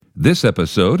This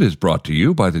episode is brought to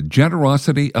you by the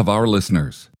generosity of our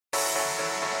listeners.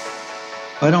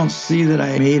 I don't see that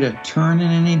I made a turn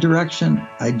in any direction.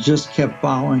 I just kept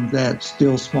following that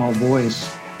still small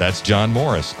voice. That's John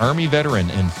Morris, Army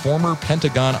veteran and former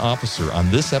Pentagon officer,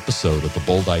 on this episode of the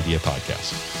Bold Idea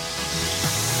Podcast.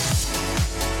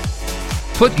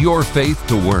 Put your faith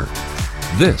to work.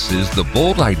 This is the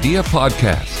Bold Idea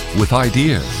Podcast with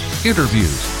ideas,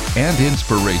 interviews, and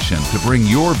inspiration to bring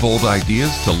your bold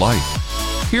ideas to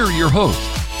life. Here are your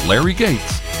hosts, Larry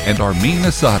Gates and Armin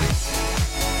Asadi.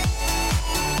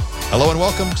 Hello and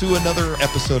welcome to another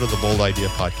episode of the Bold Idea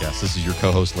Podcast. This is your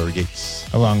co-host, Larry Gates.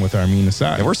 Along with Armin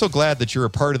Asadi. And we're so glad that you're a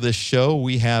part of this show.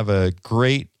 We have a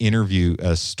great interview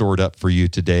stored up for you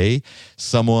today.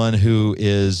 Someone who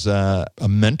is a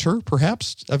mentor,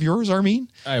 perhaps, of yours, Armin?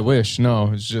 I wish.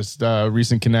 No, it's just a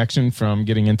recent connection from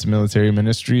getting into military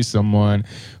ministry. Someone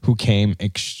who came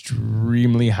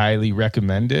extremely highly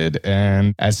recommended,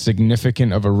 and as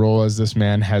significant of a role as this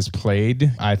man has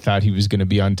played, I thought he was going to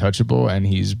be untouchable, and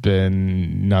he's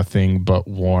been nothing but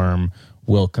warm,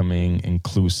 welcoming,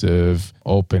 inclusive,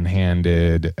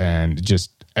 open-handed, and just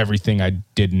everything I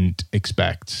didn't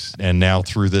expect. And now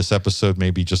through this episode,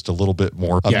 maybe just a little bit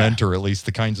more a mentor, at least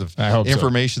the kinds of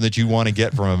information that you want to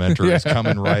get from a mentor is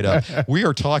coming right up. We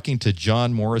are talking to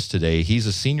John Morris today. He's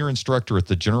a senior instructor at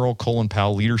the General Colin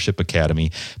Powell Leadership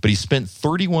Academy, but he spent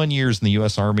 31 years in the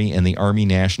U.S. Army and the Army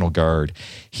National Guard.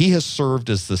 He has served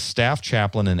as the staff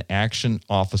chaplain and action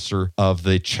officer of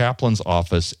the chaplain's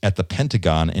office at the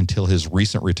Pentagon until his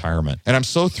recent retirement. And I'm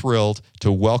so thrilled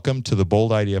to welcome to the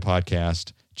Bold Idea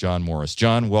Podcast, John Morris.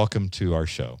 John, welcome to our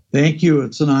show. Thank you.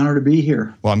 It's an honor to be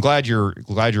here. Well, I'm glad you're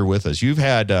with us. You've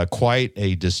had quite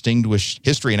a distinguished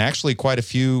history, and actually quite a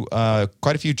few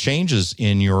changes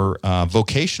in your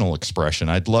vocational expression.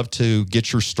 I'd love to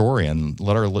get your story and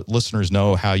let our listeners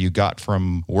know how you got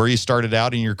from where you started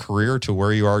out in your career to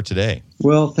where you are today.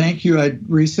 Well, thank you. I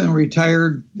recently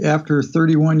retired after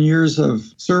 31 years of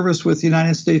service with the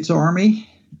United States Army.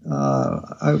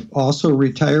 I also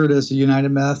retired as a United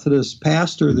Methodist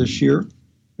pastor this year,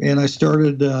 and I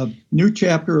started a new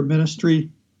chapter of ministry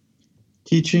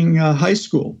teaching high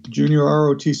school, junior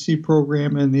ROTC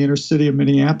program in the inner city of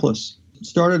Minneapolis.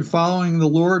 Started following the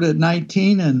Lord at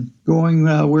 19 and going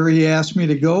where He asked me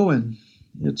to go, and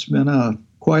it's been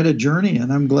quite a journey,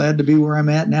 and I'm glad to be where I'm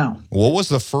at now. What was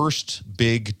the first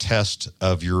big test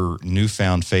of your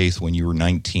newfound faith when you were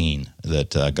 19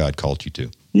 that God called you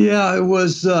to? Yeah, it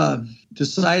was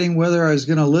deciding whether I was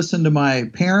going to listen to my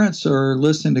parents or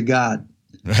listen to God.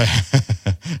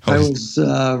 I was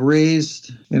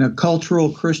raised in a cultural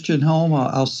Christian home,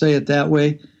 I'll say it that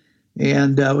way,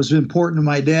 and it was important to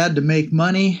my dad to make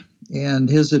money, and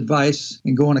his advice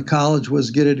in going to college was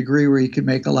get a degree where you could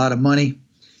make a lot of money.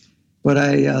 But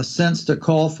I sensed a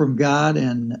call from God,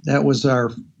 and that was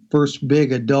our first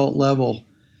big adult level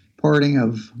parting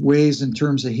of ways in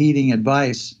terms of heeding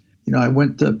advice. You know, I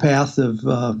went the path of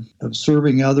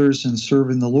serving others and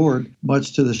serving the Lord,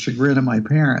 much to the chagrin of my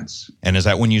parents. And is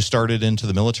that when you started into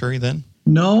the military then?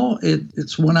 No,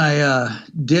 it's when I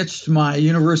ditched my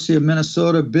University of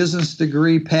Minnesota business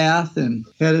degree path and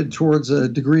headed towards a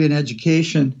degree in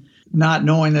education, not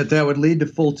knowing that would lead to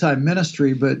full-time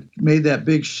ministry, but made that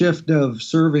big shift of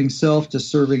serving self to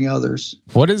serving others.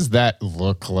 What does that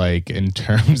look like in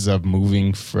terms of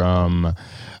moving from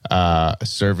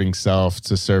serving self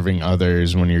to serving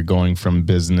others when you're going from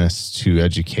business to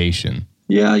education?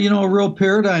 Yeah, a real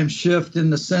paradigm shift in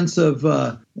the sense of,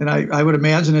 and I would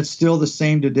imagine it's still the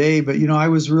same today, but, I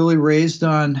was really raised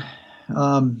on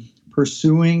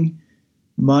pursuing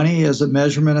money as a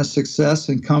measurement of success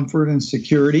and comfort and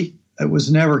security. It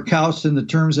was never couched in the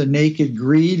terms of naked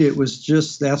greed. It was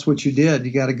just, that's what you did.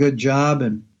 You got a good job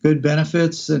and good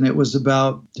benefits, and it was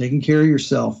about taking care of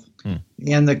yourself.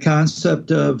 And the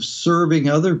concept of serving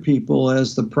other people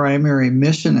as the primary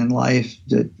mission in life,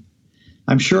 that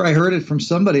I'm sure I heard it from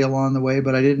somebody along the way,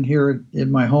 but I didn't hear it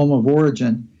in my home of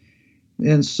origin.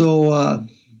 And so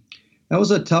that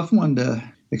was a tough one to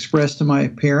express to my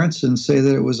parents and say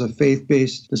that it was a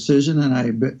faith-based decision, and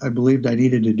I believed I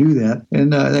needed to do that.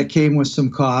 And that came with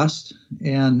some cost.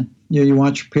 And you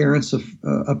want your parents'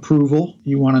 approval.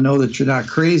 You want to know that you're not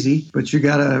crazy, but you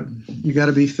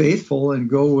gotta be faithful and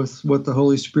go with what the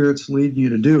Holy Spirit's leading you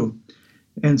to do.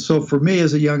 And so for me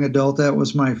as a young adult, that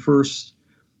was my first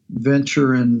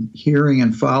venture in hearing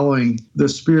and following the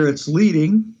Spirit's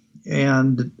leading.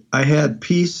 And I had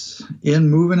peace in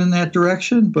moving in that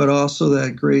direction, but also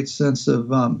that great sense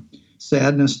of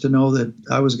sadness to know that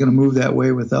I was going to move that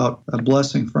way without a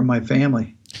blessing from my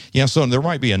family. Yeah, so there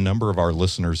might be a number of our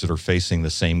listeners that are facing the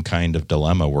same kind of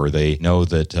dilemma where they know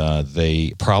that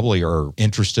they probably are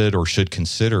interested or should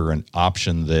consider an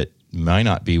option that might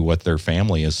not be what their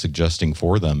family is suggesting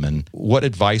for them. And what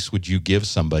advice would you give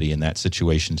somebody in that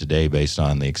situation today based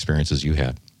on the experiences you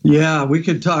had? Yeah, we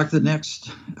could talk the next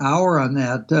hour on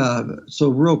that. So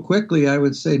real quickly, I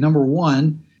would say, number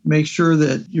one, make sure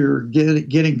that you're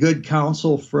getting good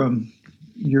counsel from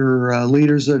your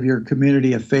leaders of your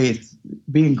community of faith.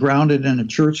 Being grounded in a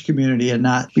church community and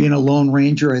not being a lone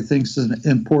ranger, I think, is an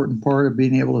important part of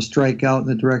being able to strike out in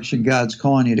the direction God's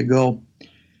calling you to go.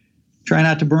 Try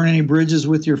not to burn any bridges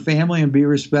with your family and be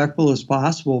respectful as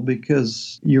possible,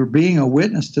 because you're being a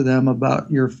witness to them about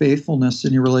your faithfulness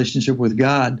in your relationship with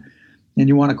God. And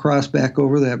you want to cross back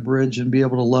over that bridge and be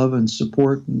able to love and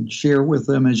support and share with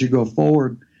them as you go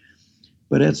forward.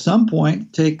 But at some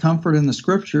point, take comfort in the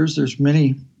scriptures. There's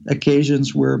many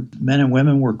occasions where men and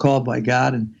women were called by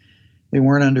God and they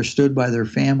weren't understood by their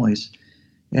families.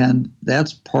 And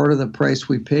that's part of the price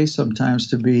we pay sometimes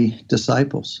to be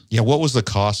disciples. Yeah, what was the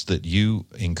cost that you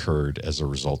incurred as a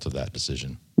result of that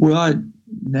decision? Well, I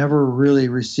never really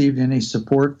received any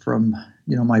support from,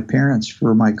 my parents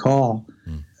for my call.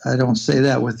 I don't say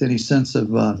that with any sense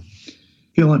of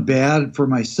feeling bad for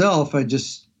myself.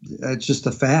 It's just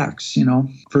the facts,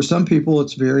 For some people,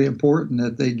 it's very important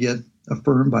that they get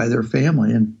affirmed by their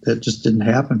family, and that just didn't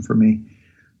happen for me.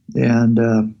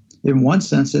 And in one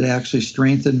sense, it actually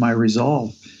strengthened my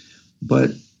resolve.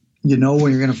 But when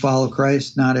you're going to follow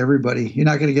Christ, not everybody, you're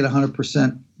not going to get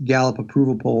 100% Gallup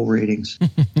approval poll ratings.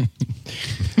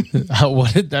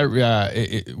 What did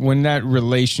that when that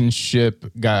relationship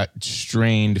got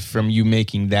strained from you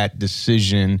making that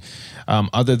decision,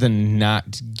 other than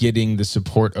not getting the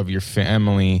support of your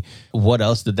family, what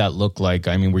else did that look like?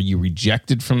 I mean, were you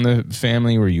rejected from the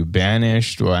family? Were you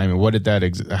banished? Or how did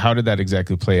that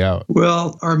exactly play out?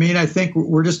 Well, Armin, I think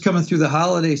we're just coming through the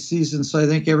holiday season, so I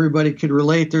think everybody could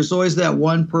relate. There's always that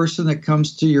one person that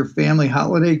comes to your family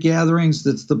holiday gatherings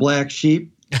that's the black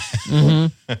sheep.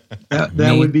 Mm-hmm.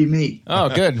 That would be me. Oh,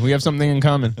 good. We have something in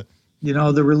common.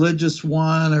 The religious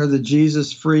one or the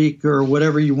Jesus freak or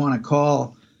whatever you want to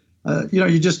call. You're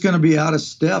just going to be out of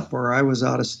step, or I was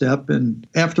out of step. And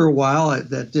after a while,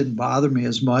 that didn't bother me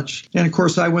as much. And of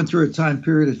course, I went through a time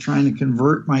period of trying to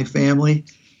convert my family.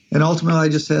 And ultimately, I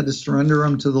just had to surrender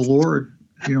them to the Lord.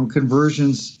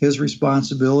 Conversion's his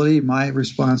responsibility. My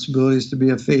responsibility is to be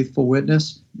a faithful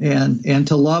witness and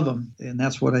to love them. And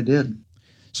that's what I did.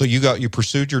 So you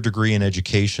pursued your degree in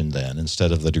education then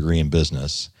instead of the degree in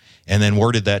business. And then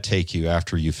where did that take you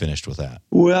after you finished with that?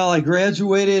 Well, I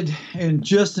graduated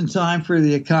just in time for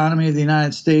the economy of the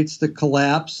United States to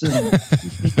collapse, and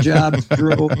jobs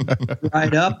drove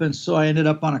right up. And so I ended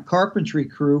up on a carpentry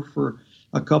crew for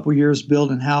a couple years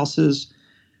building houses.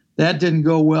 That didn't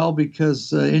go well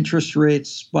because interest rates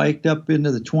spiked up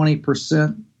into the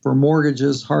 20% for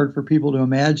mortgages, hard for people to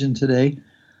imagine today.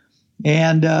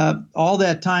 And all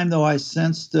that time, though, I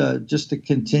sensed just a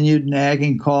continued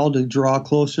nagging call to draw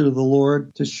closer to the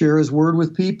Lord, to share his word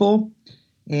with people,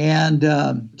 and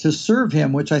to serve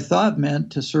him, which I thought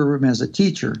meant to serve him as a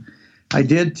teacher. I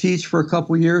did teach for a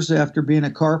couple years after being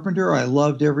a carpenter. I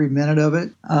loved every minute of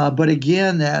it. But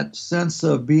again, that sense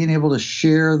of being able to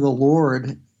share the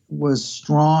Lord was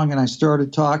strong, and I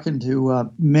started talking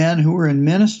to men who were in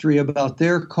ministry about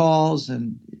their calls,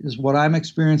 and is what I'm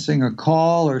experiencing a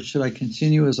call, or should I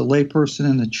continue as a layperson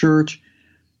in the church?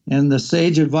 And the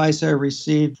sage advice I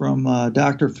received from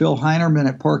Dr. Phil Heinerman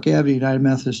at Park Avenue United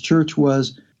Methodist Church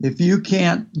was, if you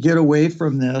can't get away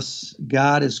from this,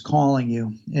 God is calling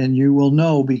you, and you will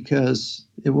know, because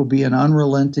it will be an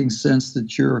unrelenting sense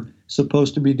that you're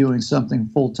supposed to be doing something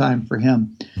full-time for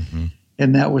him. Mm-hmm.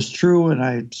 And that was true, and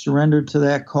I surrendered to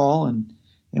that call and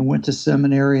went to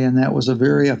seminary, and that was a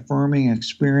very affirming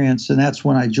experience. And that's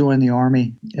when I joined the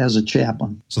Army as a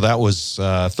chaplain. So that was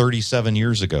 37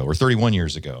 years ago, or 31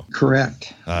 years ago.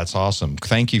 Correct. That's awesome.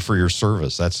 Thank you for your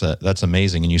service. That's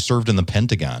amazing. And you served in the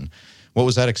Pentagon. What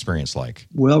was that experience like?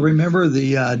 Well, remember,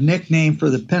 the nickname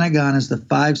for the Pentagon is the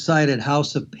five-sided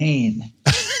House of Pain.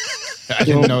 I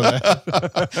didn't know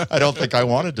that. I don't think I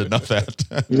wanted to know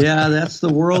that. Yeah, that's the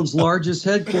world's largest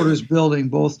headquarters building,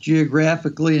 both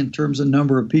geographically in terms of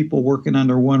number of people working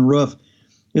under one roof.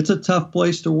 It's a tough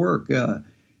place to work.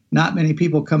 Not many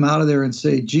people come out of there and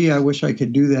say, gee, I wish I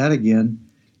could do that again.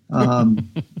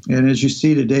 And as you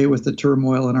see today with the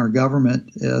turmoil in our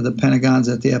government, the Pentagon's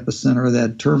at the epicenter of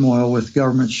that turmoil with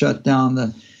government shutdown,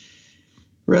 the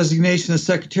resignation as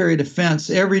Secretary of Defense.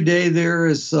 Every day there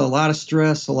is a lot of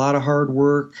stress, a lot of hard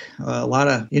work, a lot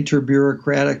of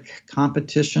interbureaucratic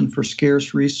competition for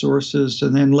scarce resources,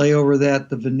 and then lay over that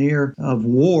the veneer of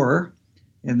war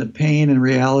and the pain and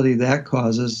reality that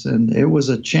causes. And it was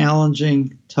a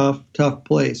challenging, tough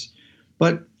place.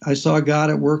 But I saw God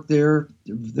at work there.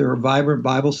 There are vibrant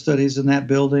Bible studies in that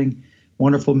building,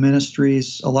 wonderful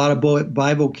ministries, a lot of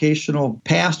bivocational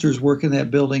pastors work in that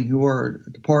building who are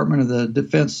Department of the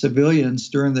Defense civilians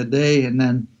during the day and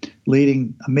then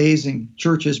leading amazing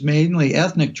churches, mainly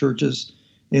ethnic churches,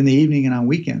 in the evening and on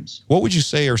weekends. What would you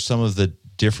say are some of the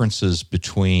differences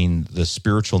between the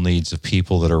spiritual needs of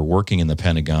people that are working in the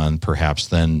Pentagon, perhaps,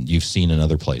 than you've seen in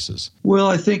other places? Well,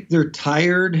 I think they're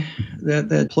tired.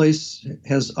 That place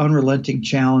has unrelenting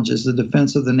challenges. The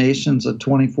defense of the nation's a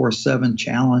 24/7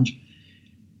 challenge.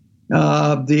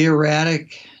 The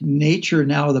erratic nature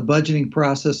now of the budgeting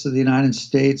process of the United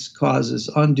States causes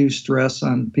undue stress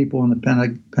on people in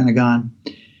the Pentagon.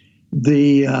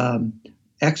 The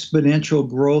exponential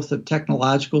growth of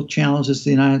technological challenges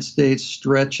in the United States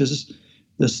stretches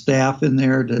the staff in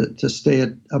there to stay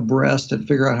abreast and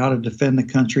figure out how to defend the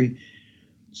country.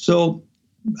 So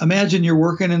imagine you're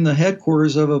working in the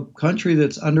headquarters of a country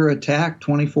that's under attack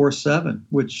 24/7,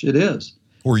 which it is.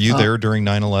 Were you there during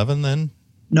 9/11 then?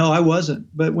 No, I wasn't.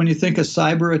 But when you think of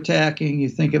cyber attacking, you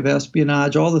think of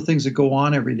espionage, all the things that go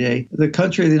on every day. The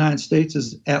country of the United States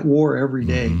is at war every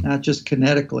day, not just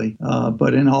kinetically,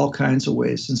 but in all kinds of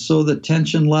ways. And so the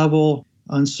tension level,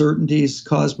 uncertainties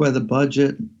caused by the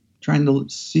budget, trying to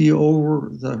see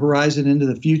over the horizon into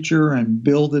the future and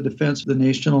build the defense of the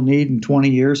nation will need in 20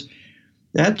 years,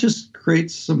 that just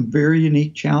creates some very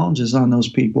unique challenges on those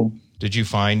people. Did you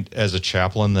find as a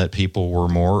chaplain that people were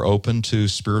more open to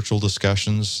spiritual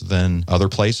discussions than other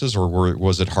places, or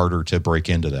was it harder to break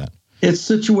into that? It's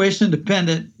situation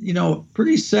dependent.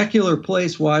 Pretty secular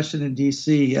place, Washington,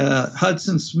 D.C.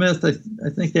 Hudson Smith, I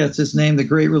think that's his name, the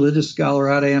great religious scholar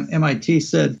out of MIT,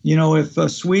 said,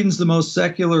 if Sweden's the most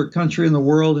secular country in the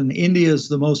world and India is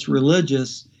the most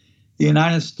religious, the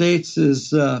United States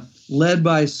is led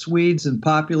by Swedes and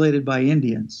populated by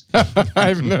Indians.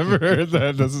 I've never heard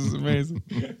that. This is amazing.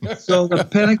 So the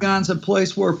Pentagon's a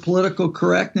place where political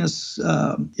correctness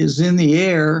is in the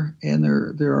air, and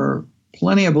there are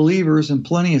plenty of believers and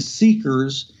plenty of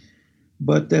seekers,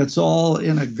 but that's all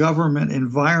in a government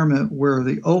environment where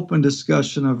the open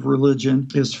discussion of religion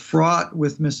is fraught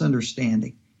with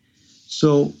misunderstanding.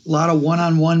 So a lot of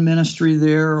one-on-one ministry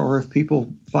there, or if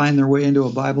people find their way into a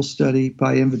Bible study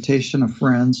by invitation of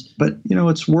friends. But,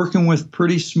 it's working with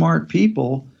pretty smart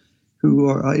people who,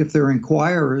 are, if they're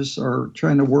inquirers, are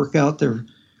trying to work out their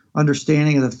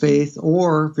understanding of the faith,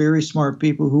 or very smart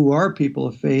people who are people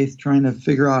of faith trying to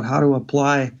figure out how to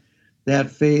apply that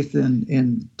faith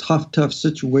in tough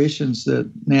situations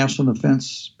that national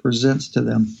defense presents to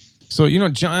them. So,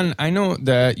 John, I know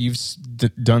that you've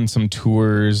done some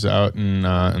tours out in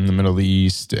the Middle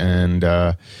East,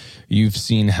 and you've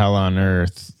seen hell on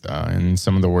earth in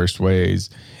some of the worst ways.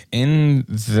 In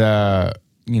the,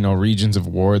 regions of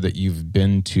war that you've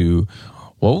been to,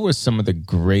 what was some of the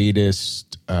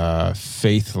greatest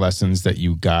faith lessons that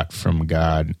you got from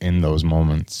God in those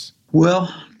moments?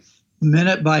 Well,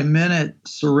 minute by minute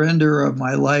surrender of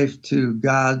my life to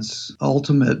God's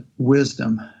ultimate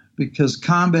wisdom. Because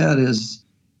combat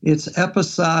it's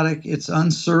episodic, it's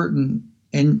uncertain,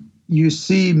 and you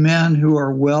see men who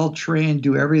are well-trained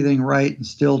do everything right and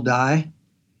still die,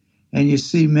 and you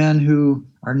see men who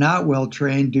are not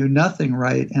well-trained do nothing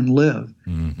right and live.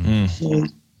 Mm-hmm.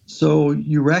 So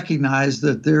you recognize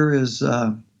that there is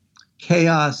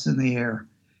chaos in the air,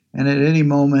 and at any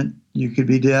moment you could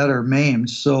be dead or maimed.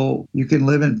 So you can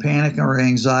live in panic or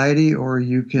anxiety, or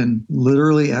you can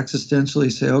literally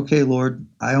existentially say, okay, Lord,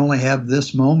 I only have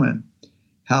this moment.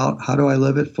 How do I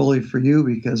live it fully for you?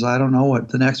 Because I don't know what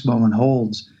the next moment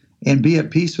holds. And be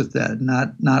at peace with that,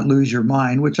 not lose your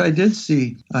mind, which I did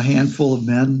see a handful of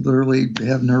men literally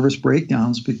have nervous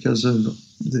breakdowns because of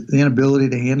the inability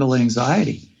to handle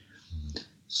anxiety.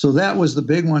 So that was the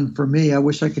big one for me. I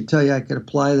wish I could tell you I could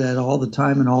apply that all the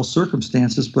time in all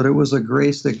circumstances, but it was a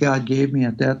grace that God gave me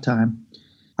at that time.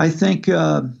 I think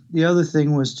the other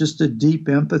thing was just a deep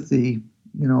empathy,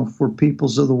 for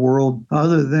peoples of the world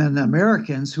other than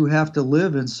Americans who have to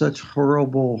live in such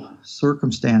horrible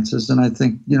circumstances. And I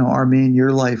think, Armin,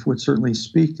 your life would certainly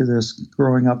speak to this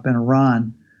growing up in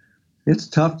Iran. It's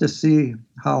tough to see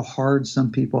how hard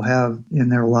some people have in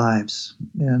their lives.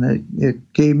 And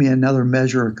it gave me another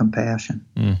measure of compassion.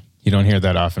 You don't hear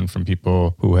that often from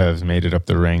people who have made it up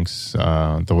the ranks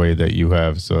the way that you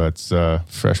have. So that's a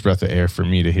fresh breath of air for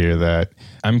me to hear that.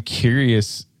 I'm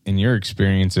curious, in your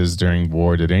experiences during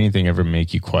war, did anything ever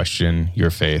make you question your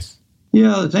faith?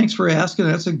 Yeah, thanks for asking.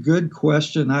 That's a good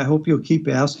question. I hope you'll keep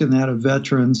asking that of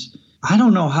veterans. I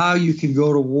don't know how you can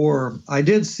go to war. I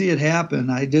did see it happen.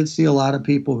 I did see a lot of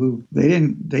people who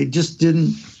they just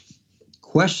didn't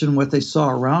question what they saw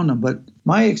around them. But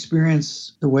my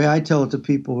experience, the way I tell it to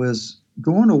people, is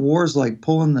going to war is like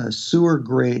pulling the sewer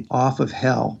grate off of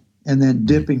hell and then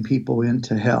dipping people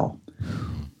into hell.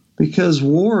 Because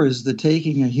war is the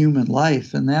taking of human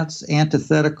life, and that's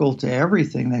antithetical to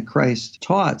everything that Christ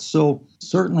taught. So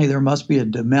certainly there must be a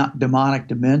demonic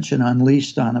dimension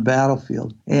unleashed on a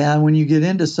battlefield. And when you get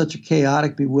into such a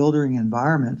chaotic, bewildering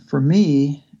environment, for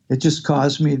me, it just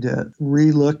caused me to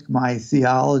relook my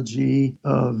theology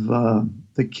of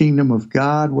the kingdom of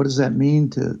God. What does that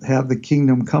mean to have the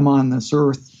kingdom come on this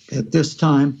earth at this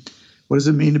time? What does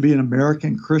it mean to be an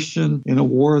American Christian in a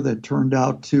war that turned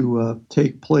out to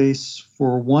take place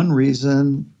for one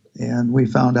reason, and we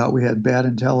found out we had bad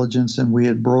intelligence and we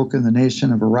had broken the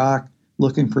nation of Iraq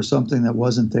looking for something that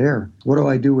wasn't there? What do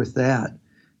I do with that?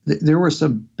 There were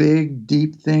some big,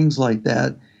 deep things like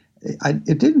that.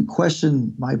 It didn't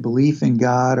question my belief in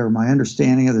God or my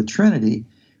understanding of the Trinity.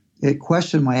 It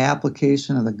questioned my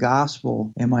application of the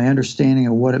gospel and my understanding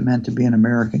of what it meant to be an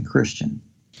American Christian.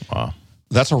 Wow.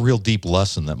 That's a real deep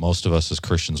lesson that most of us as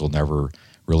Christians will never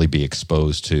really be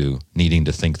exposed to, needing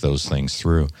to think those things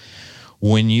through.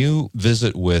 When you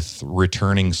visit with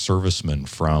returning servicemen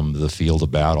from the field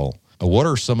of battle, what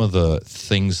are some of the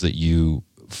things that you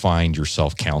find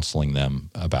yourself counseling them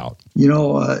about?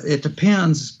 It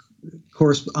depends, of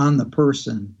course, on the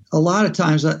person. A lot of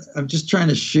times I'm just trying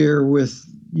to share with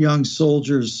young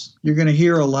soldiers, you're going to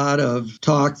hear a lot of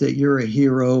talk that you're a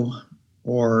hero,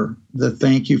 or the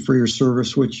thank you for your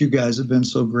service, which you guys have been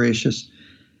so gracious.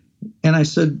 And I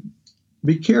said,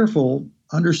 be careful,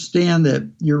 understand that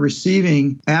you're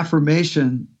receiving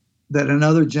affirmation that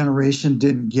another generation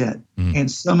didn't get,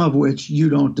 and some of which you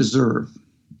don't deserve.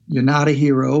 You're not a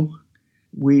hero.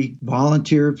 We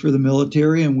volunteered for the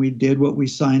military and we did what we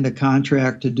signed a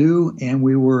contract to do, and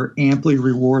we were amply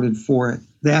rewarded for it.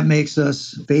 That makes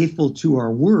us faithful to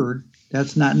our word.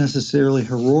 That's not necessarily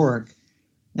heroic.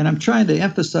 And I'm trying to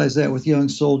emphasize that with young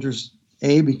soldiers,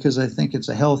 A, because I think it's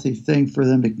a healthy thing for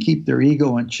them to keep their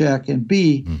ego in check, and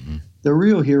B, the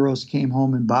real heroes came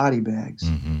home in body bags.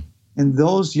 And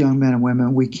those young men and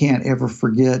women, we can't ever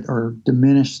forget or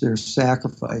diminish their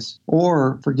sacrifice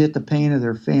or forget the pain of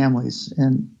their families.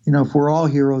 And, if we're all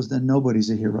heroes, then nobody's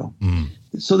a hero.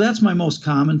 So that's my most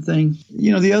common thing.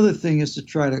 The other thing is to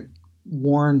try to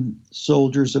warn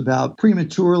soldiers about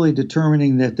prematurely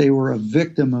determining that they were a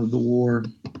victim of the war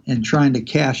and trying to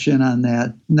cash in on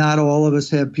that. Not all of us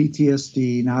have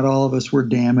PTSD. Not all of us were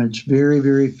damaged. Very,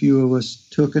 very few of us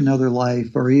took another life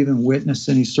or even witnessed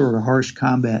any sort of harsh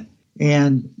combat.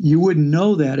 And you wouldn't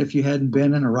know that if you hadn't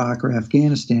been in Iraq or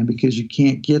Afghanistan, because you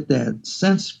can't get that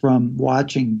sense from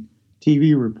watching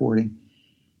TV reporting.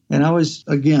 And I always,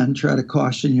 again, try to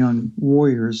caution young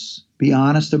warriors, be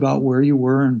honest about where you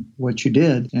were and what you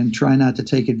did, and try not to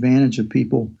take advantage of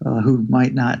people who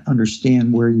might not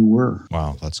understand where you were.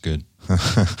 Wow, that's good.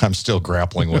 I'm still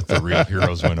grappling with the real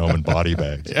heroes went home in body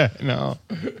bags. Yeah, no.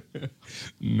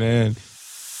 Man.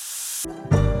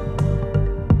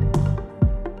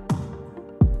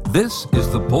 This is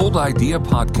the Bold Idea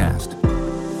Podcast.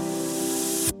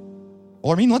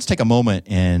 Well, let's take a moment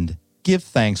and give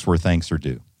thanks where thanks are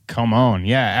due. Come on.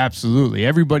 Yeah, absolutely.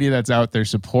 Everybody that's out there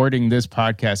supporting this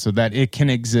podcast so that it can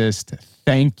exist,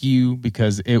 thank you,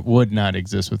 because it would not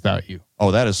exist without you.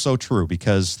 Oh, that is so true,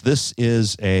 because this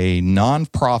is a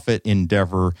nonprofit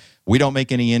endeavor. We don't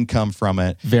make any income from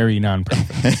it. Very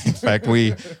nonprofit. In fact,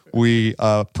 we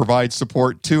provide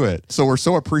support to it. So we're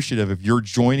so appreciative if you're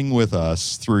joining with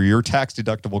us through your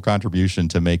tax-deductible contribution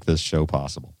to make this show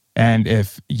possible. And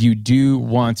if you do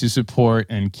want to support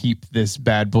and keep this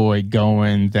bad boy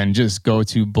going, then just go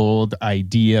to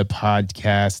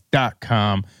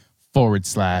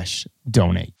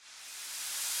boldideapodcast.com/donate.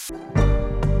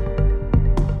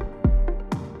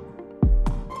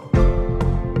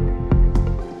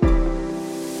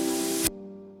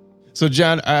 So,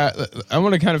 John, I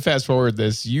want to kind of fast forward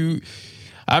this. You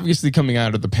obviously coming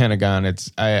out of the Pentagon,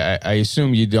 I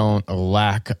assume you don't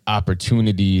lack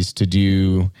opportunities to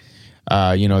do,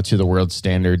 to the world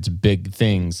standards, big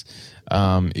things.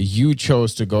 You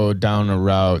chose to go down a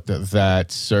route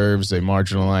that serves a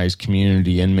marginalized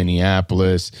community in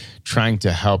Minneapolis, trying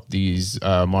to help these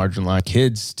marginalized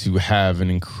kids to have an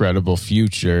incredible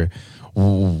future.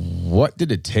 What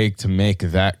did it take to make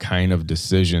that kind of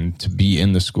decision to be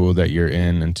in the school that you're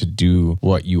in and to do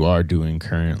what you are doing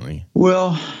currently?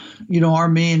 Well,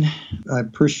 Armin, I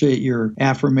appreciate your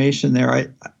affirmation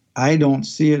there. I don't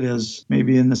see it as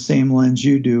maybe in the same lens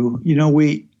you do.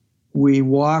 We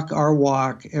walk our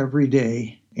walk every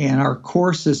day, and our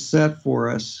course is set for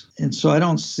us. And so I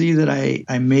don't see that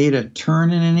I made a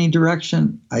turn in any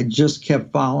direction. I just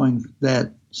kept following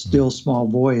that still small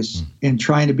voice and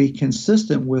trying to be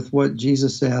consistent with what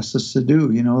Jesus asked us to do.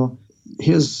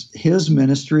 His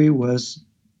ministry was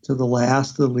to the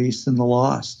last, the least, and the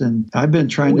lost. And I've been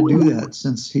trying to do that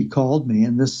since he called me.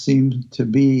 And this seemed to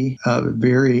be a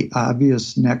very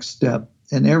obvious next step.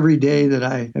 And every day that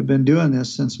I have been doing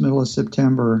this since middle of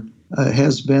September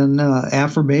has been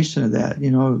affirmation of that.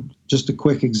 Just a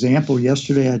quick example.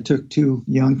 Yesterday, I took 2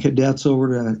 young cadets over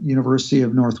to University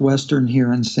of Northwestern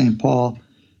here in St. Paul.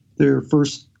 Their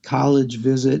first college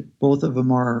visit. Both of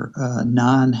them are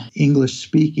non-English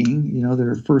speaking.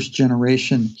 They're first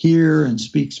generation here and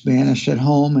speak Spanish at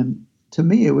home. And to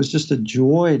me, it was just a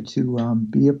joy to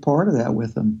be a part of that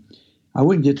with them. I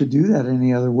wouldn't get to do that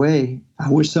any other way.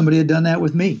 I wish somebody had done that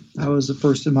with me. I was the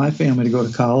first in my family to go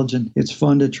to college, and it's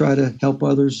fun to try to help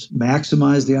others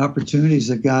maximize the opportunities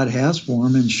that God has for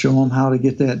them and show them how to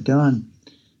get that done.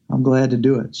 I'm glad to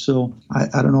do it. So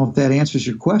I don't know if that answers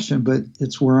your question, but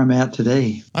it's where I'm at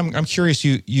today. I'm curious,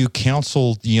 you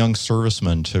counsel young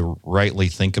servicemen to rightly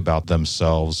think about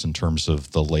themselves in terms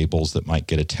of the labels that might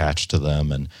get attached to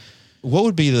them. And what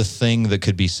would be the thing that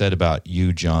could be said about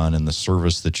you, John, and the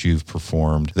service that you've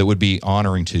performed that would be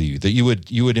honoring to you, that you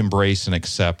would embrace and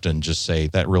accept and just say,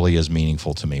 that really is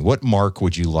meaningful to me? What mark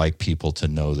would you like people to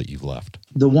know that you've left?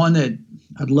 The one that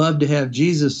I'd love to have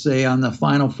Jesus say on the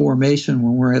final formation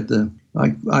when we're at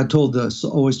I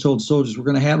always told soldiers, we're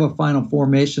going to have a final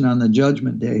formation on the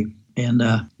judgment day. And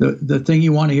the thing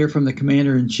you want to hear from the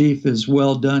commander-in-chief is,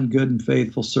 well done, good and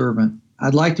faithful servant.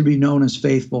 I'd like to be known as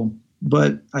faithful,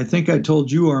 but I think I told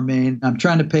you, Armin, I'm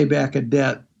trying to pay back a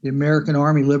debt. The American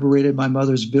Army liberated my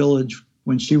mother's village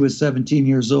when she was 17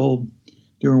 years old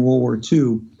during World War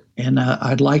II. And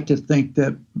I'd like to think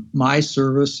that my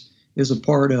service is a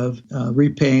part of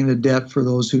repaying the debt for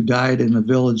those who died in the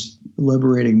village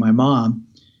liberating my mom.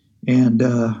 And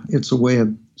it's a way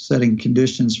of setting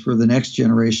conditions for the next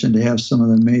generation to have some of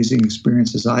the amazing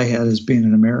experiences I had as being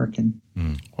an American.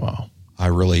 Wow. I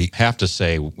really have to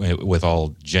say, with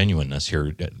all genuineness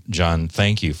here, John,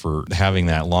 thank you for having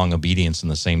that long obedience in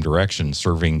the same direction,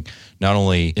 serving not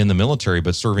only in the military,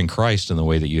 but serving Christ in the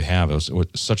way that you have. It was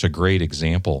such a great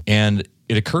example. And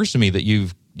it occurs to me that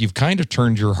you've kind of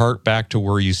turned your heart back to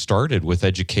where you started with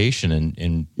education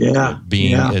and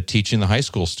teaching the high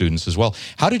school students as well.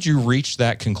 How did you reach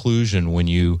that conclusion when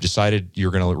you decided you're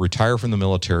going to retire from the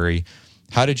military?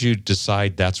 How did you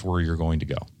decide that's where you're going to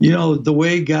go? The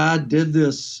way God did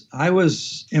this, I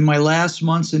was in my last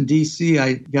months in D.C.,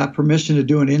 I got permission to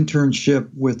do an internship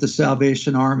with the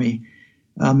Salvation Army,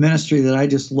 a ministry that I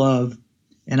just love.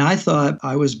 And I thought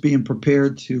I was being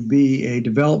prepared to be a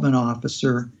development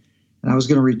officer, and I was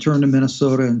going to return to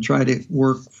Minnesota and try to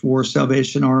work for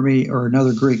Salvation Army or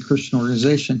another great Christian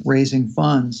organization raising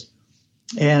funds.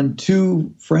 And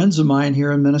 2 friends of mine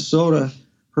here in Minnesota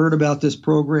heard about this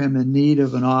program in need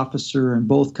of an officer, and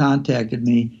both contacted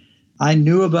me. I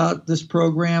knew about this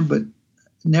program, but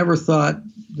never thought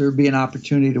there'd be an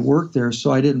opportunity to work there,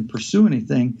 so I didn't pursue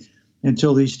anything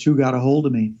until these 2 got a hold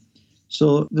of me.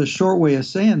 So the short way of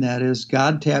saying that is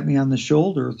God tapped me on the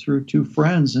shoulder through 2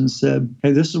 friends and said,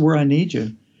 hey, this is where I need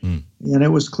you. And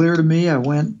it was clear to me. I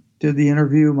went, did the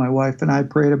interview. My wife and I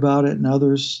prayed about it, and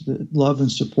others that love and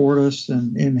support us,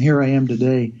 and here I am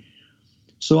today.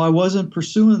 So I wasn't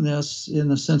pursuing this in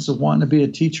the sense of wanting to be a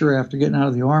teacher after getting out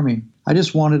of the Army. I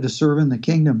just wanted to serve in the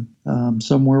kingdom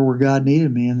somewhere where God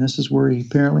needed me, and this is where he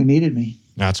apparently needed me.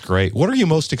 That's great. What are you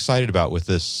most excited about with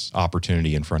this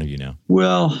opportunity in front of you now?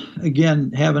 Well,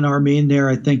 again, having Armin there,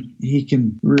 I think he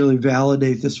can really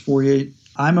validate this for you.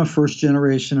 I'm a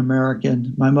first-generation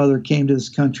American. My mother came to this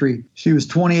country. She was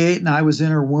 28, and I was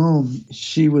in her womb.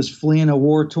 She was fleeing a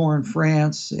war-torn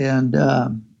France, and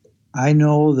I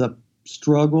know the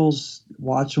struggles,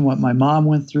 watching what my mom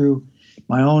went through,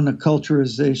 my own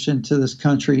acculturation to this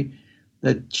country,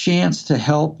 the chance to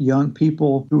help young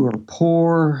people who are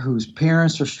poor, whose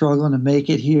parents are struggling to make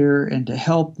it here, and to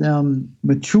help them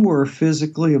mature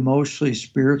physically, emotionally,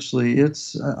 spiritually.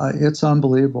 It's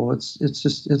unbelievable.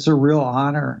 It's a real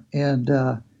honor, and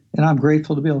I'm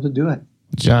grateful to be able to do it.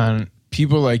 John,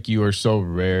 people like you are so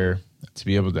rare. To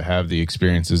be able to have the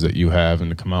experiences that you have and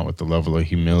to come out with the level of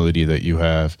humility that you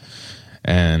have,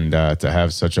 and to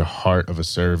have such a heart of a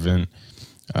servant.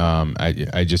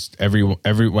 I just,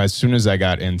 as soon as I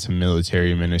got into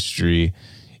military ministry,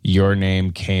 your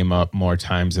name came up more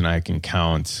times than I can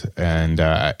count. And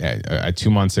 2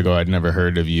 months ago, I'd never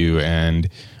heard of you. And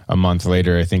a month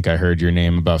later, I think I heard your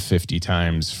name about 50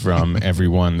 times from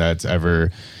everyone that's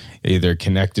ever either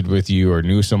connected with you or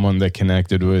knew someone that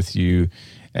connected with you.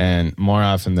 And more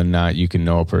often than not, you can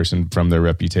know a person from their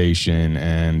reputation,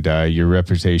 and your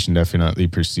reputation definitely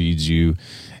precedes you.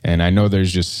 And I know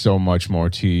there's just so much more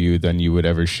to you than you would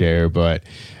ever share, but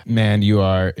man, you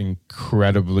are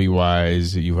incredibly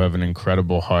wise. You have an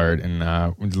incredible heart.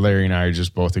 And Larry and I are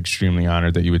just both extremely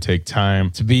honored that you would take time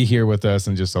to be here with us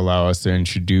and just allow us to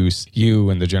introduce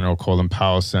you and the General Colin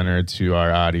Powell Center to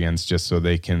our audience, just so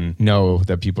they can know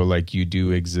that people like you do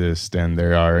exist and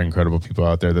there are incredible people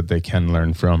out there that they can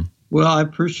learn from. Well, I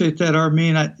appreciate that,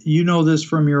 Armin. You know this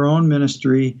from your own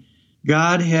ministry.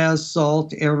 God has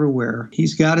salt everywhere.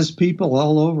 He's got his people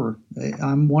all over.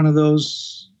 I'm one of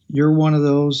those. You're one of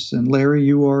those. And Larry,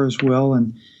 you are as well.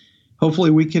 And hopefully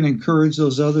we can encourage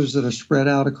those others that are spread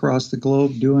out across the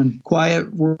globe doing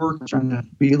quiet work, trying to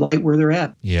be light where they're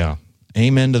at. Yeah.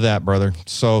 Amen to that, brother.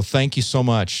 So thank you so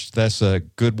much. That's a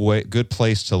good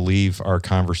place to leave our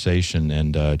conversation.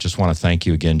 And just want to thank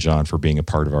you again, John, for being a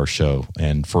part of our show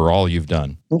and for all you've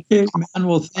done. Okay, man.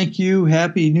 Well, thank you.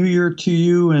 Happy New Year to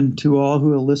you and to all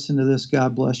who will listen to this.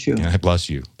 God bless you. Yeah, bless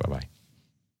you. Bye-bye.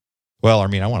 Well,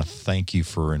 I want to thank you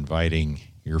for inviting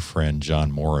your friend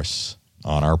John Morris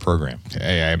on our program.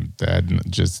 Hey,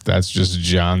 that's just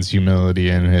John's humility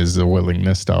and his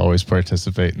willingness to always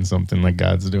participate in something that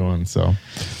God's doing. So,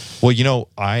 well,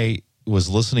 I was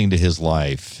listening to his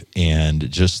life, and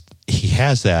just he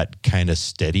has that kind of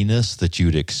steadiness that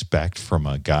you'd expect from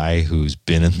a guy who's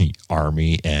been in the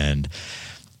Army and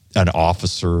an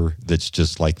officer that's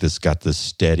just like this, got this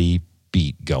steady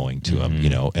beat going to him,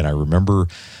 And I remember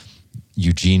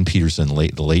Eugene Peterson,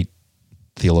 the late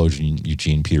theologian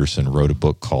Eugene Peterson, wrote a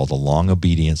book called A Long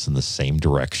Obedience in the Same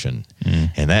Direction.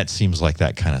 And that seems like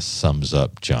that kind of sums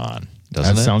up John,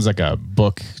 doesn't it? That sounds like a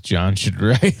book John should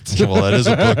write. Well, that is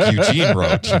a book Eugene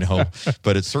wrote,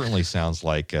 but it certainly sounds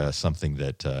like something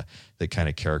that kind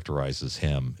of characterizes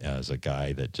him as a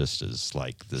guy that just is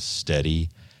like this steady,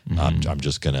 I'm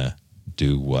just going to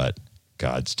do what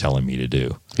God's telling me to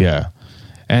do. Yeah.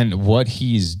 And what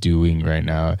he's doing right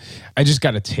now, I just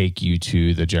got to take you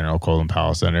to the General Colin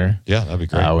Powell Center. Yeah, that'd be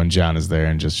great. When John is there,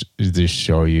 and just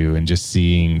show you, and just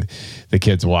seeing the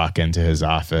kids walk into his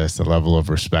office, the level of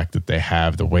respect that they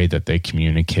have, the way that they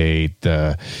communicate.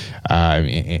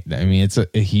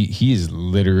 He is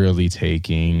literally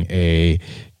taking a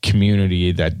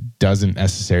community that doesn't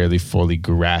necessarily fully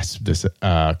grasp this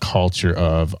culture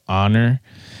of honor,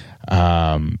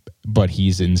 but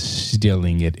he's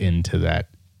instilling it into that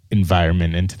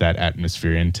environment, into that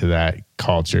atmosphere, into that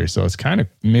culture. So it's kind of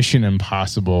mission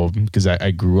impossible, because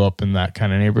I grew up in that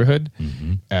kind of neighborhood.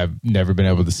 I've never been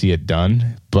able to see it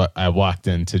done, but I walked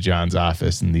into John's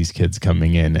office and these kids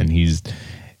coming in, and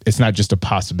it's not just a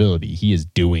possibility, he is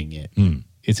doing it.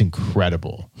 It's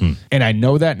incredible. And I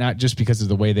know that not just because of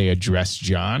the way they address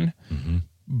John,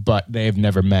 but they've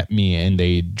never met me, and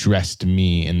they addressed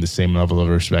me in the same level of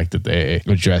respect that they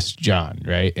addressed John,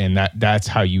 right? And that's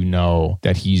how you know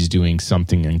that he's doing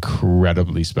something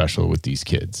incredibly special with these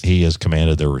kids. He has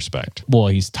commanded their respect. Well,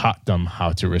 he's taught them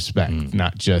how to respect,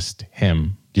 not just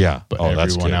him, Yeah. but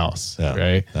everyone else, yeah.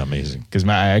 right? Amazing. Because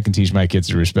I can teach my kids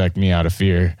to respect me out of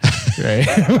fear,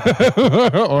 right?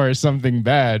 Or something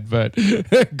bad, but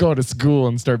go to school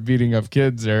and start beating up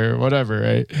kids or whatever,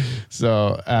 right?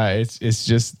 So it's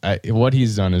just what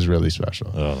he's done is really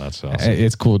special. Oh, that's awesome.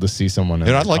 It's cool to see someone.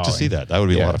 I'd like to see that. That would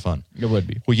be a lot of fun. It would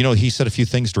be. Well, he said a few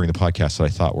things during the podcast that I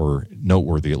thought were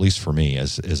noteworthy, at least for me,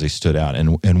 as they stood out.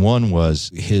 And one was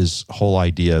his whole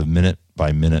idea of minute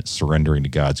by minute surrendering to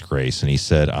God's grace. And he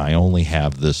said, I only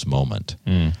have this moment.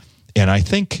 And I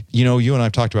think, you and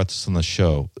I've talked about this on the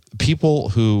show, people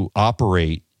who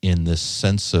operate in this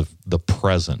sense of the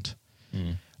present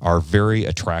are very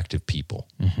attractive people.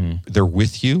 They're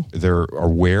with you. They're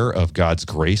aware of God's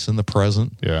grace in the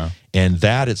present. Yeah. And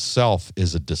that itself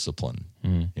is a discipline.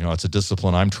 It's a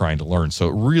discipline I'm trying to learn. So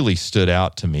it really stood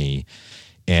out to me.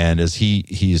 And as he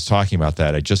is talking about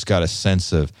that, I just got a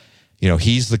sense of,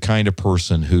 he's the kind of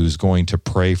person who's going to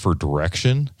pray for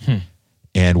direction,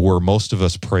 and where most of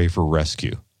us pray for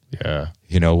rescue. Yeah.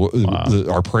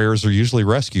 Our prayers are usually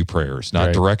rescue prayers,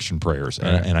 not direction prayers.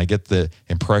 Right. And I get the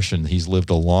impression he's lived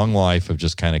a long life of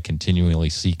just kind of continually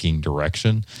seeking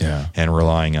direction and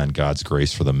relying on God's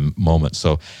grace for the moment.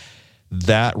 So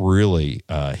that really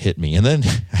hit me. And then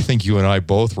I think you and I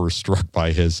both were struck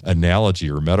by his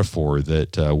analogy or metaphor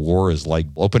that war is like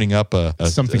opening up a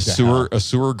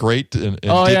sewer grate and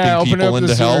dipping people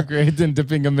into hell. Sewer grate and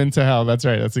dipping them into hell. That's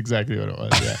right. That's exactly what it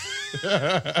was. Yeah.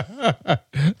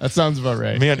 That sounds about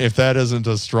right. Man, if that isn't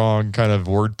a strong kind of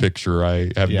word picture,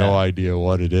 I have no idea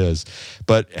what it is.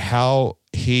 But how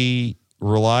he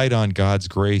relied on God's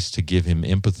grace to give him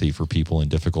empathy for people in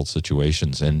difficult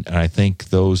situations. And I think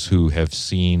those who have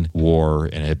seen war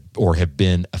and have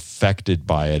been affected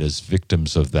by it as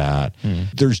victims of that,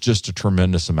 there's just a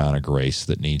tremendous amount of grace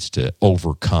that needs to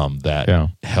overcome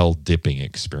that hell dipping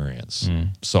experience.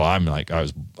 So I'm like, I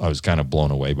was kind of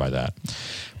blown away by that.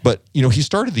 But, he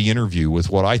started the interview with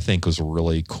what I think was a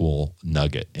really cool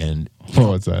nugget. And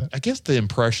what's that? I guess the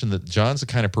impression that John's the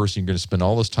kind of person you're going to spend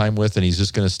all this time with and he's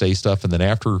just going to say stuff. And then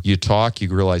after you talk,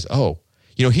 you realize,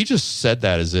 he just said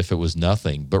that as if it was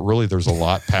nothing, but really there's a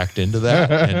lot packed into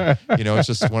that. And, it's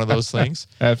just one of those things.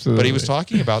 Absolutely. But he was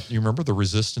talking about, you remember the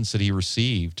resistance that he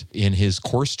received in his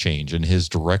course change and his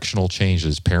directional change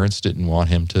his parents didn't want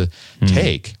him to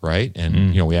take, right?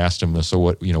 And, we asked him, so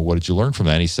what did you learn from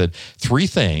that? And he said 3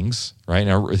 things, right?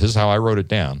 Now, this is how I wrote it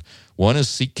down. One is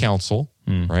seek counsel,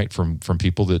 right, from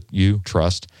people that you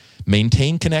trust.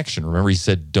 Maintain connection. Remember, he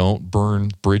said, don't burn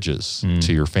bridges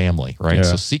to your family, right? Yeah.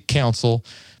 So seek counsel,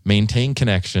 maintain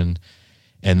connection,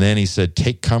 and then he said,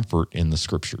 take comfort in the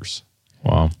scriptures.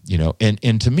 Wow.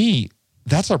 And to me,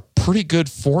 that's a pretty good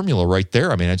formula right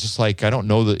there. I mean, it's just like, I don't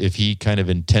know that if he kind of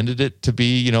intended it to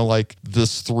be, like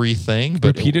this 3 thing.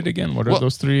 But repeat it again. What are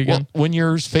those 3 again? Well, when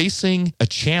you're facing a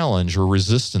challenge or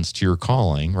resistance to your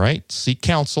calling, right? Seek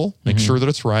counsel, make sure that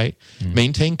it's right.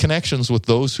 Maintain connections with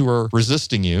those who are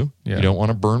resisting you. Yeah. You don't want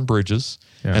to burn bridges.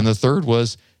 Yeah. And the third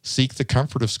was seek the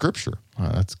comfort of Scripture.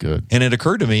 Wow, that's good. And it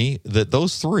occurred to me that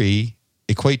those 3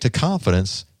 equate to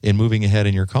confidence in moving ahead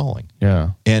in your calling.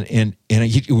 Yeah. And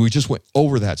we just went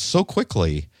over that so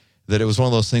quickly that it was one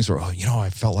of those things where,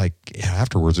 I felt like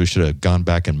afterwards we should have gone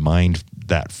back and mined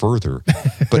that further.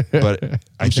 But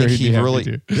I think he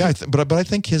really, but I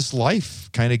think his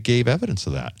life kind of gave evidence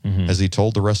of that as he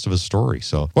told the rest of his story.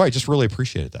 So, I just really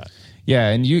appreciated that. Yeah,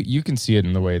 and you can see it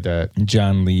in the way that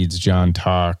John leads, John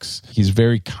talks. He's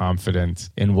very confident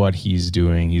in what he's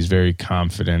doing. He's very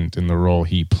confident in the role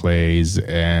he plays,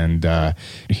 and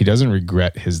he doesn't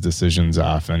regret his decisions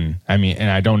often. I mean, and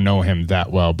I don't know him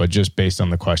that well, but just based on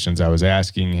the questions I was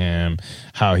asking him,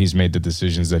 how he's made the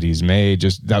decisions that he's made,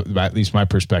 just that, at least my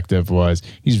perspective was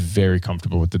he's very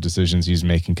comfortable with the decisions he's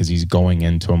making because he's going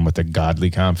into them with a godly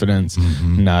confidence,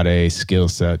 not a skill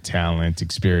set, talent,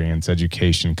 experience,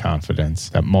 education confidence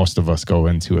that most of us go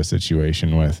into a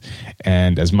situation with.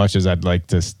 And as much as I'd like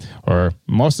to, or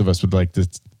most of us would like to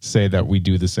say that we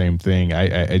do the same thing,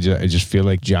 I just feel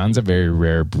like John's a very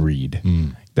rare breed.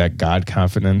 That God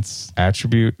confidence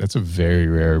attribute, that's a very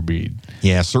rare breed.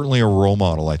 Yeah, certainly a role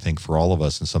model, I think, for all of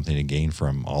us and something to gain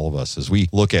from all of us as we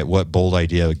look at what bold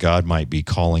idea God might be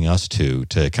calling us to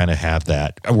kind of have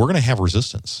that. We're going to have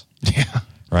resistance. Yeah.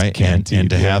 Right? And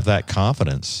to have that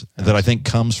confidence that I think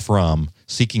comes from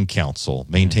seeking counsel,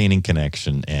 maintaining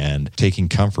connection, and taking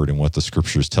comfort in what the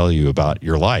scriptures tell you about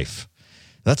your life.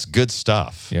 That's good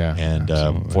stuff. Yeah. And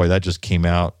boy, that just came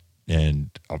out. And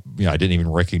I didn't even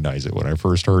recognize it when I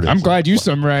first heard it. I'm glad you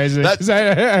summarized it because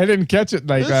I didn't catch it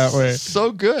like that way.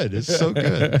 So good. It's so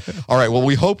good. All right. Well,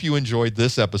 we hope you enjoyed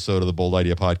this episode of the Bold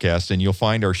Idea Podcast, and you'll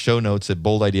find our show notes at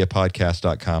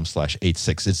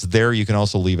boldideapodcast.com/86. It's there. You can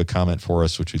also leave a comment for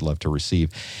us, which we'd love to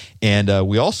receive. And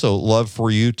we also love for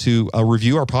you to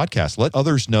review our podcast. Let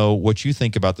others know what you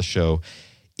think about the show.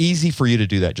 Easy for you to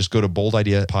do that. Just go to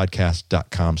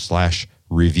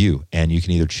boldideapodcast.com/review, and you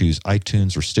can either choose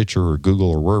iTunes or Stitcher or Google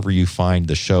or wherever you find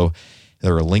the show.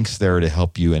 There are links there to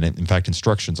help you, and in fact,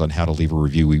 instructions on how to leave a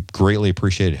review. We greatly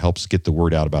appreciate it. It helps get the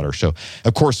word out about our show.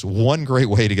 Of course, one great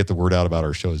way to get the word out about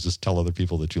our show is just tell other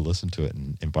people that you listen to it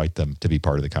and invite them to be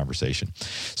part of the conversation.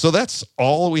 So that's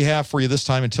all we have for you this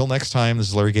time. Until next time, this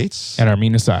is Larry Gates. And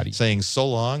Armin Asadi. Saying so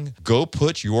long. Go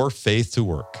put your faith to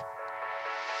work.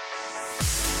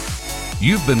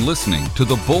 You've been listening to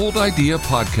the Bold Idea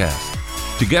Podcast.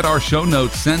 To get our show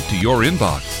notes sent to your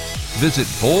inbox, visit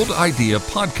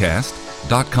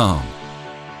boldideapodcast.com.